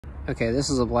Okay, this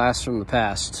is a blast from the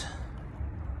past.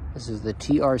 This is the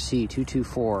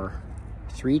PRC-224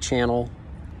 3-channel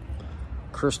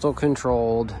crystal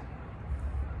controlled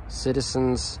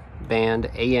Citizens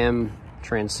Band AM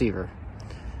transceiver.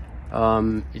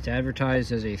 It's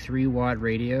advertised as a 3-watt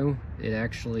radio. It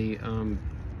actually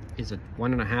is a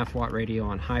 1.5 watt radio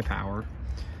on high power.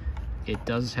 It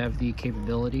does have the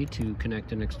capability to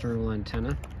connect an external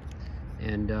antenna,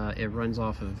 and it runs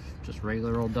off of just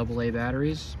regular old AA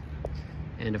batteries.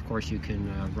 And of course you can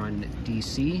run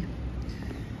DC.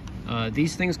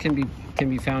 These things can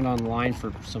be found online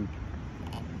for some,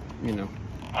 you know,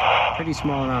 pretty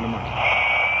small amount of money.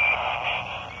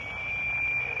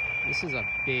 This is a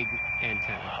big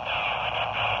antenna.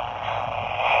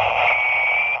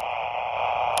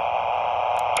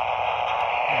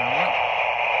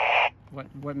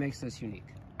 What makes this unique?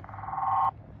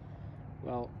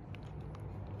 Well,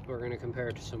 we're going to compare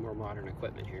it to some more modern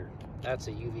equipment here. That's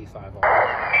a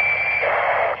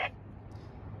UV-5R.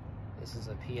 This is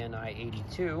a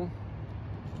PNI-82,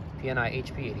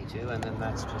 PNI-HP-82, and then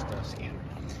that's just a scanner.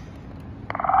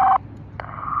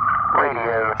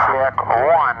 Radio check 1,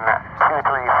 2, 3, 4,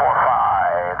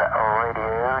 5.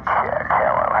 Radio check.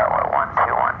 Hello, hello. 1,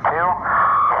 2, 1, 2.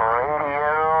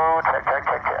 Radio check, check,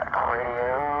 check, check.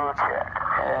 Radio check.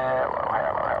 Hello,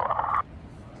 hello, hello.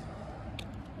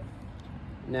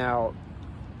 Now,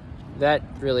 that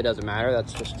really doesn't matter.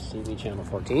 That's just CV channel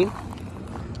 14,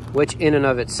 which in and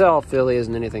of itself really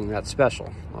isn't anything that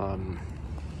special. I'm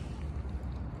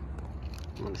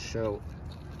going to show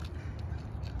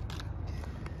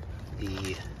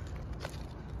the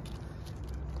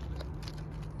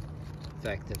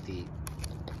fact that the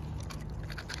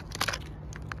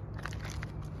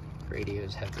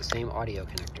radios have the same audio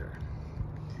connector.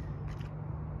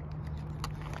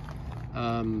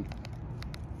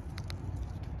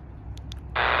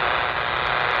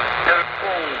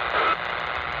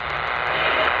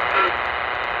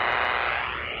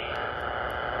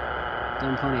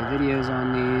 Done plenty of videos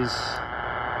on these.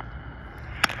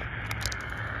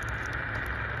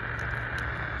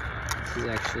 This is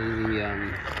actually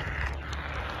the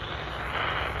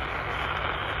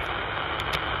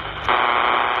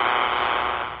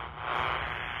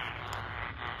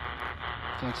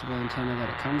flexible antenna that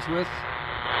it comes with.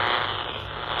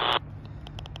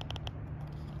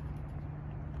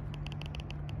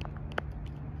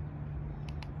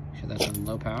 So that's on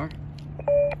low power.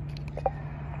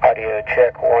 Audio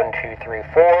check 1, 2, 3,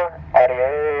 4.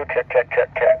 Audio check, check,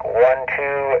 check, check. 1,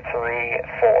 2, 3,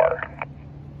 4.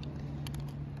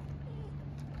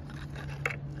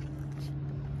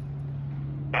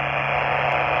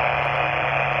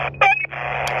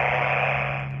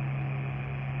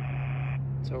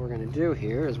 So what we're going to do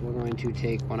here is we're going to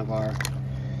take one of our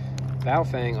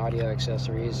Baofeng audio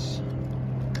accessories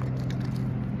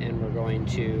and we're going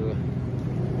to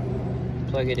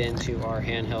plug it into our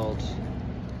handheld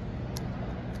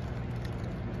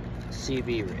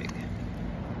CB rig.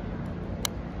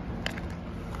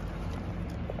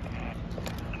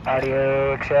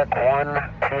 Audio check 1,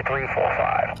 2, 3, 4,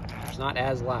 5. It's not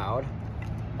as loud.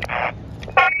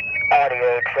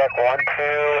 Audio check 1, 2,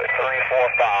 3, 4,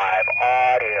 5.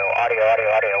 Audio,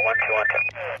 1, 2, 1, 2.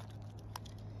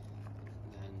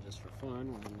 And just for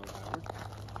fun, we're in low power.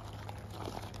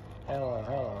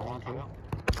 Hello, 1, 2.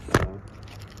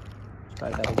 Try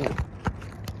that again.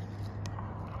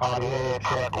 Audio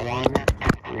check 1, 2,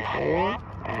 3, 4.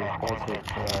 And of course it's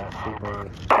super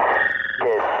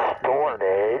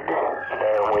distorted.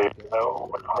 There we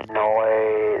go.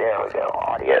 Noise. There we go.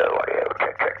 Audio.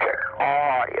 Check, check, check.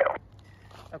 Audio.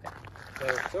 Okay.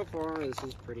 So far this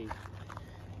is pretty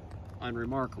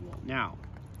unremarkable. Now,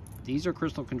 these are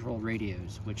crystal controlled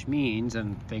radios, which means,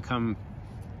 and they come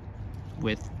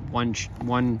with one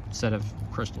set of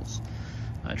crystals.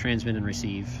 Transmit and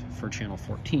receive for channel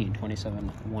 14,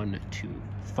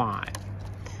 27125.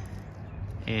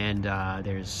 And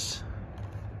there's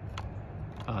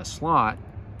a slot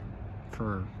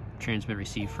for transmit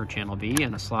receive for channel B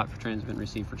and a slot for transmit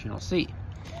receive for channel C.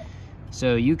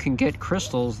 So you can get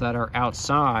crystals that are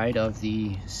outside of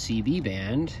the CB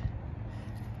band,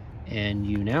 and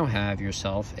you now have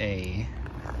yourself a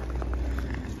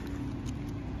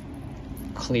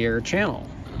clear channel.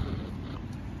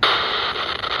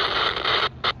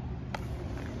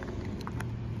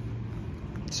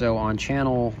 So on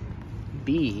channel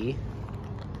B,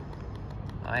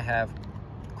 I have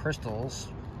crystals,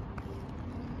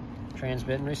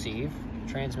 transmit and receive.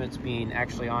 Transmit's being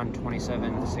actually on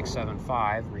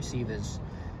 27675. Receive is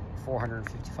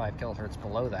 455 kilohertz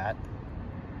below that.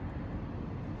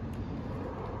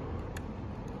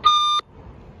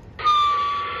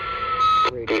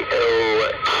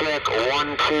 radio. Check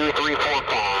 1 2 3 4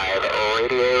 5.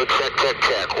 Radio check check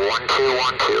check 1 2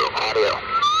 1 2. Audio.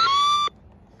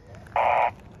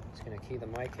 Just gonna key the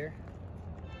mic here.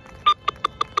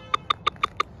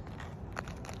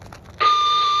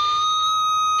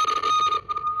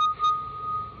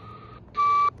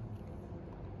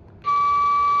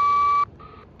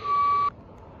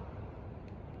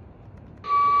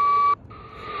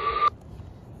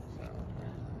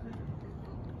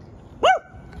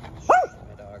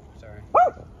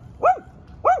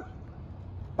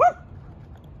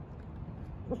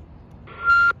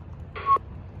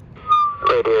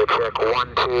 Radio check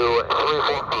 1 2 3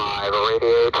 4 5.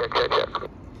 Radio check check check.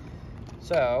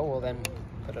 So we'll then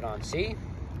put it on C,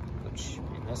 which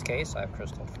in this case I've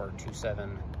crystalled for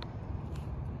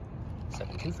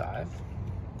 27725.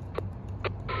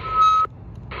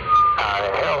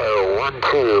 Hello 1 2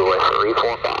 3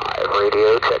 4 5.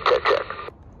 Radio check check check.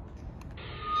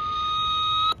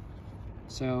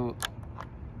 So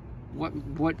what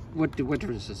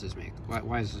difference does this make?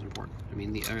 Why is this important? I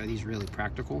mean, are these really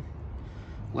practical?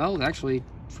 Well, actually,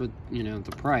 for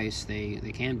the price, they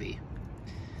can be.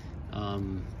 Let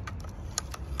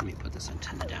me put this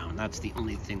antenna down. That's the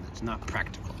only thing that's not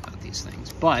practical about these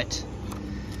things. But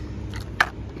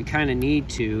you kind of need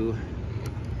to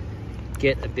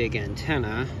get a big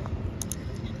antenna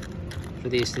for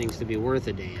these things to be worth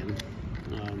a damn.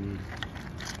 You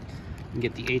can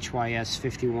get the HYS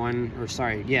 51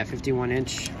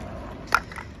 inch.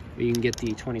 Or you can get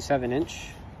the 27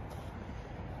 inch.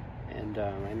 And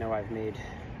I know I've made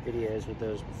videos with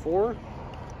those before,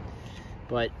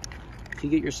 but if you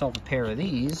get yourself a pair of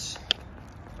these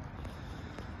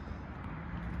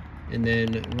and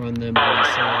then run them on,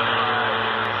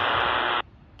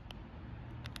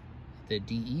 say, the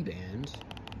DE band,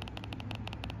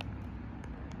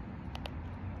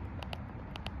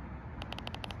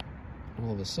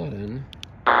 all of a sudden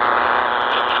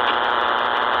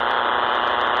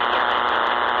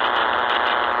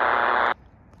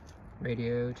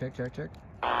radio check check check.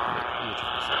 Let me check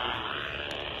this out.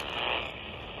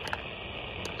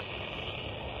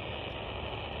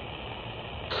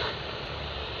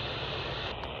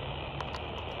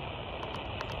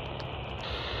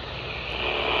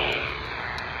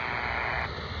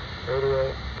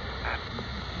 Radio.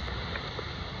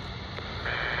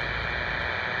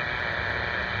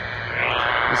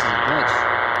 This is a glitch.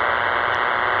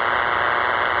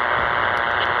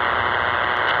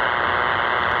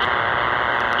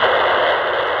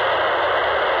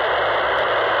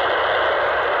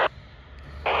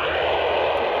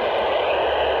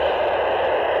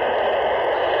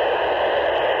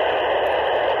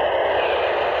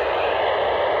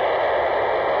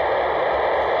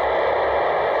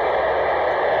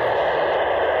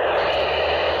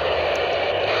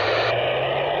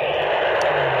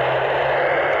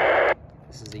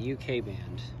 UK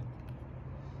band.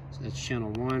 So that's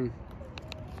channel 1.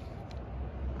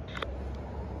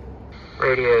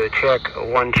 Radio check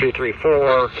 1 2 3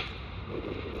 4.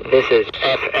 This is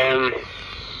FM.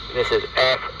 This is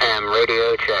FM.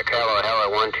 Radio check. Hello, hello.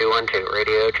 1 2 1 2.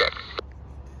 Radio check.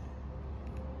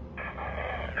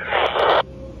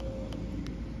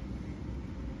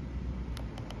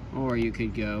 Or you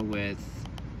could go with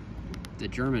the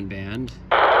German band.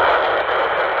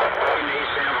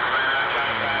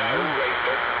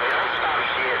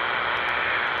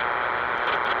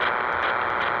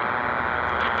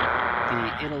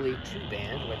 The Italy 2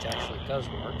 band, which actually does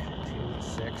work. 2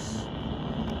 6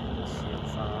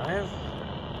 5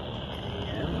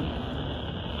 AM.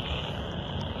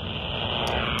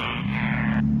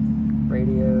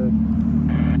 Radio.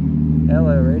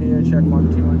 Hello, radio check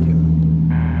 1 2 1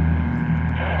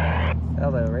 2.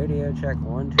 Hello, radio check 1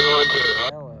 2 1 2.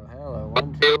 Hello, hello,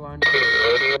 1 2 1 2.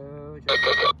 Radio check.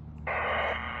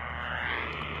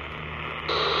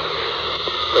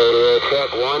 Radio check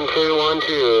 1 2 1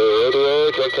 2.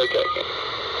 Radio check check check.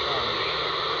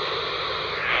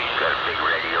 Got a big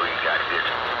radio, you got it.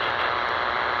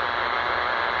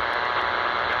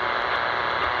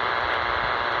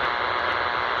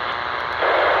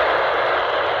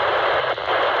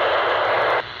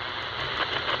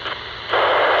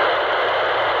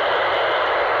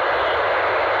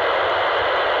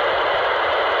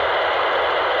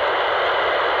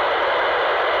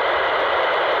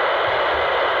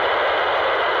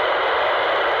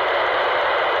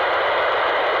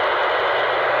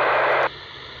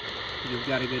 You've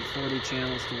got a good 40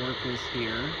 channels to work with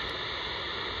here.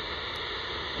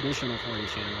 Additional 40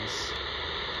 channels.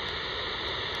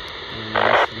 And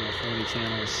additional 40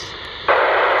 channels.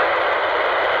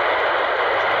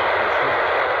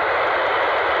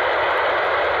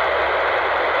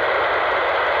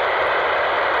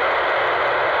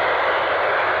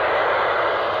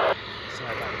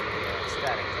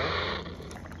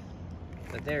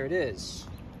 But there it is.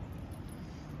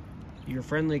 Your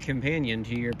friendly companion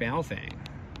to your Baofeng.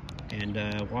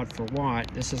 And watt for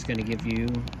watt, this is going to give you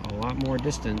a lot more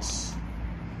distance